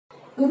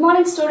Good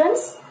morning,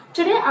 students.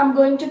 Today I am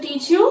going to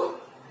teach you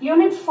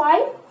Unit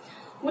 5,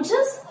 which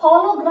is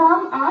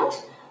Hologram and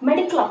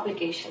Medical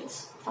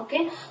Applications.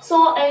 Okay,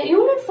 so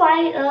Unit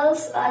 5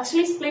 is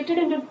actually split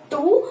into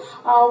two.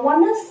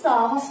 One is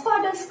first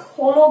part is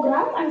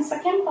Hologram and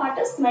second part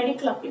is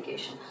Medical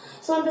Application.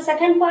 So in the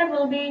second part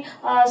we'll be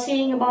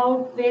seeing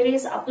about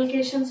various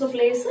applications of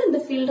laser in the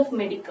field of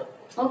medical.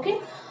 Okay,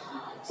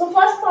 so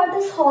first part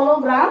is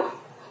Hologram.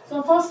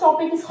 So the first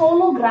topic is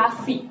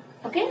Holography.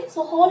 Okay,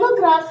 so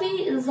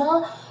holography is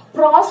a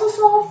process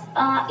of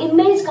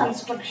image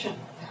construction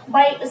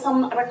by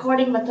some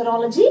recording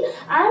methodology,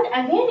 and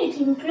again it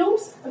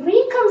includes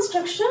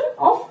reconstruction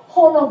of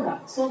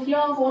hologram. So here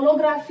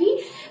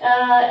holography,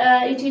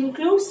 it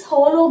includes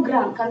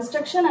hologram,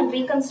 construction and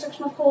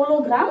reconstruction of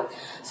hologram.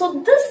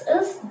 So this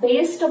is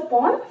based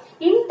upon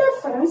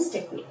interference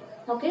technique.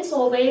 Okay,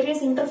 so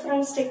various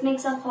interference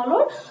techniques are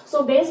followed.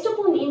 So based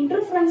upon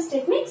interference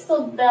techniques,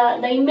 so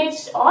the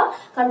image are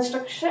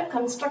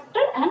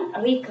constructed and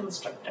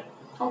reconstructed.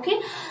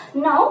 Okay,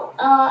 now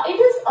it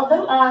is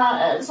other.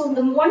 So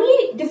the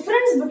only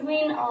difference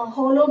between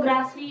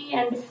holography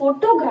and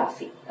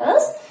photography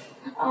is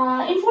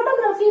in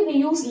photography we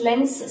use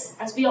lenses.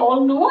 As we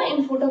all know,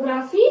 in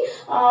photography,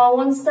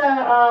 once the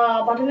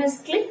button is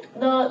clicked,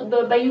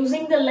 by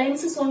using the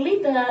lenses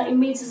only the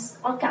images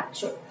are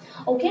captured.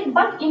 Okay,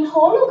 but in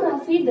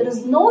holography there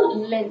is no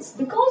lens.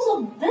 Because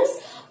of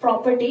this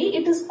property,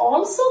 it is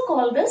also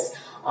called as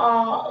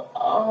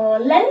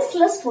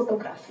lensless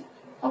photography.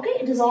 Okay,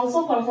 it is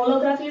also called,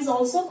 holography is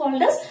also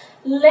called as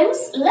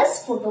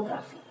lensless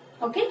photography.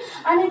 Okay,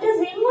 and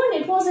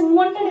it was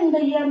invented in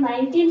the year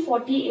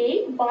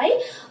 1948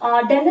 by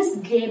Dennis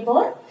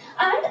Gaber,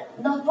 and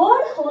the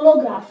word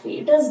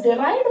holography, it is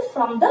derived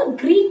from the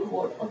Greek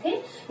word.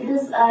 Okay, it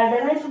is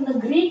derived from the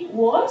Greek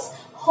words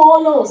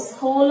holos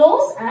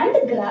and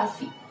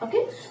graphy.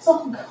 Okay, so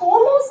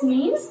holos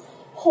means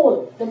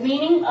whole, the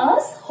meaning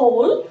is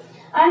whole,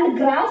 and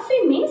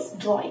graphy means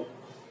drawing.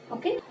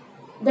 Okay,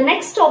 the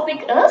next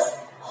topic is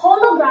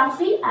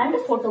holography and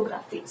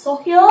photography. So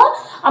here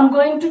I'm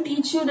going to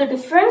teach you the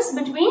difference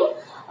between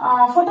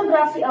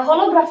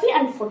holography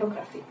and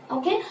photography.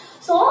 Okay,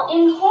 so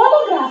in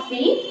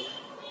holography,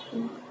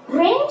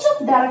 range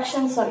of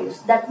directions are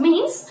used. That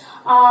means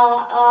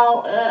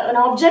an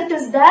object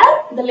is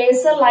there, the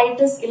laser light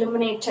is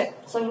illuminated.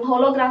 So in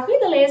holography,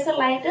 the laser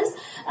light is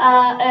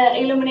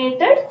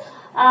illuminated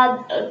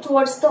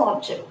towards the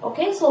object.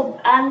 Okay, so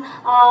and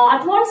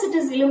at once it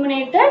is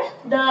illuminated,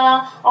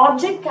 the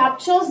object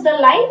captures the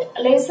light,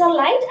 laser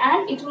light,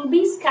 and it will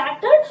be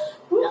scattered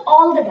in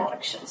all the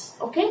directions.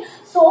 Okay,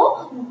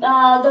 so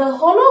the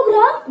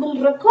hologram will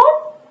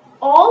record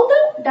all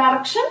the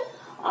direction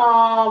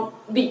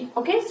beam.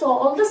 Okay, so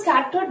all the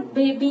scattered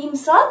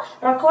beams are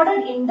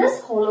recorded in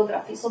this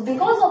holography. So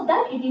because of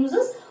that, it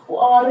uses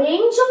a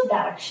range of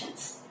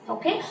directions.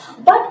 Okay,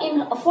 but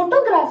in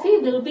photography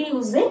we will be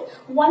using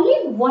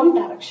only one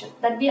direction,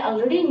 that we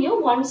already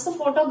knew. Once the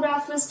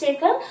photograph is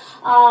taken,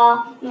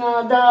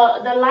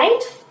 the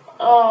light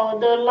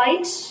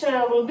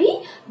will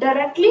be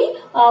directly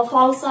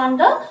falls on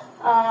the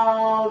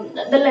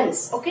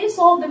lens. Okay,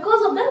 so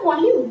because of that,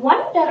 only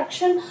one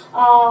direction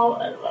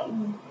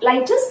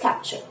light is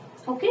captured.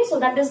 Okay, so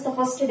that is the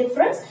first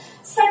difference.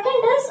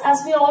 Second is,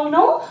 as we all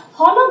know,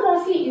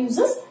 holography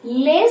uses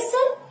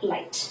laser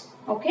light.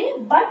 Okay,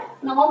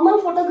 but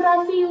normal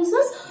photography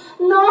uses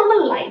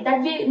normal light,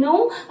 that we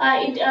know.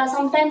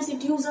 Sometimes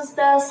it uses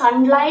the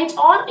sunlight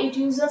or it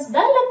uses the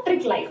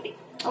electric lighting.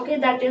 Okay,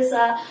 that is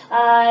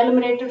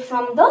illuminated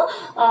from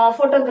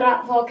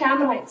the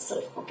camera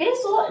itself. Okay,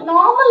 so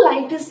normal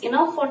light is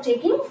enough for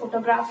taking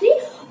photography,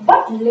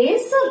 but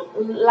laser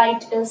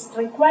light is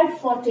required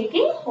for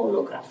taking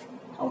holography.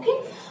 Okay,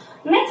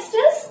 next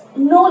is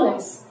no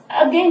lens.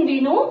 Again,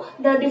 we know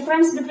the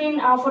difference between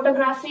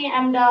photography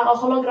and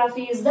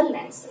holography is the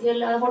lens.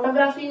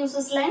 Photography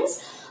uses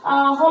lens,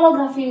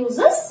 holography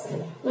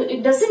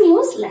it doesn't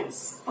use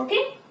lens.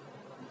 Okay,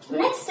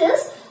 next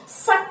is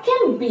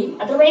second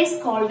beam, otherwise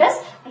called as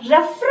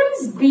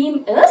reference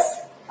beam,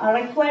 is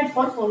required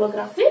for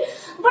holography,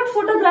 but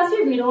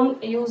photography we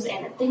don't use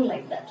anything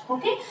like that.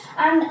 Okay,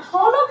 and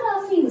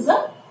holography is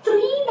a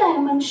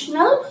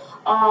three-dimensional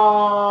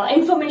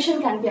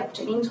information can be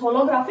obtained. In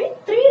holography,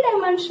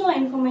 three-dimensional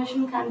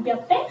information can be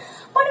obtained,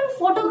 but in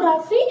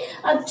photography,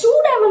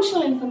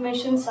 two-dimensional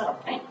informations are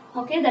obtained.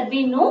 Okay, that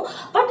we know,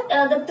 but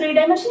the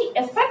three-dimensional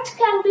effect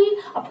can be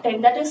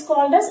obtained. That is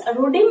called as a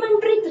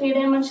rudimentary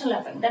three-dimensional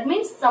effect. That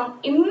means some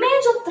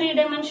image of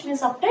three-dimension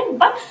is obtained,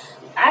 but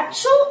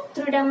actual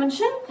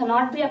three-dimension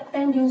cannot be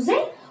obtained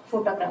using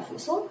photography.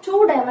 So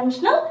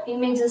two-dimensional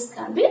images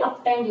can be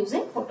obtained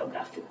using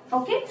photography.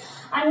 Okay,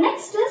 and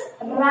next is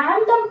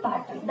random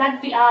pattern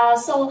that we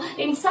so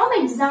in some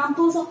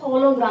examples of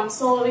hologram,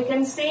 so we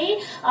can say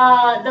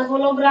the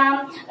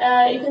hologram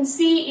you can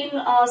see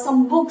in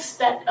some books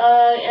that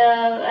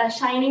a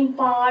shining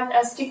part,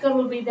 a sticker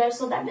will be there.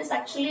 So that is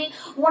actually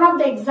one of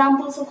the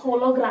examples of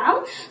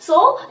hologram.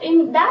 So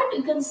in that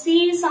you can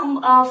see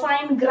some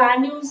fine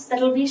granules that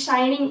will be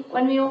shining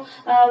when you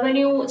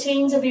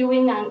change the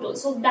viewing angle.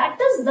 So that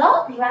is the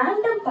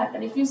random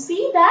pattern. If you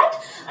see that,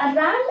 a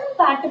random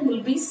pattern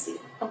will be seen.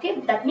 Okay,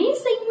 that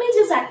means the image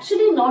is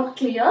actually not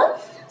clear.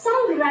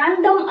 Some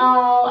random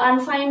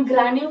and fine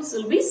granules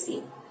will be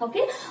seen.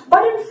 Okay,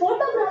 but in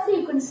photography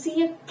you can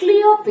see a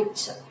clear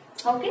picture.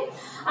 Okay,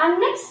 and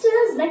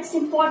next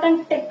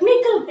important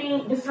technical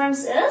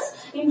difference is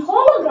in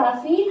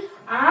holography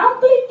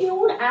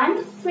amplitude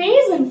and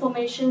phase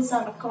informations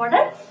are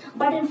recorded,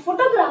 but in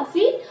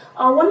photography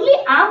only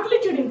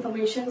amplitude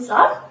informations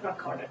are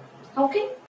recorded. Okay.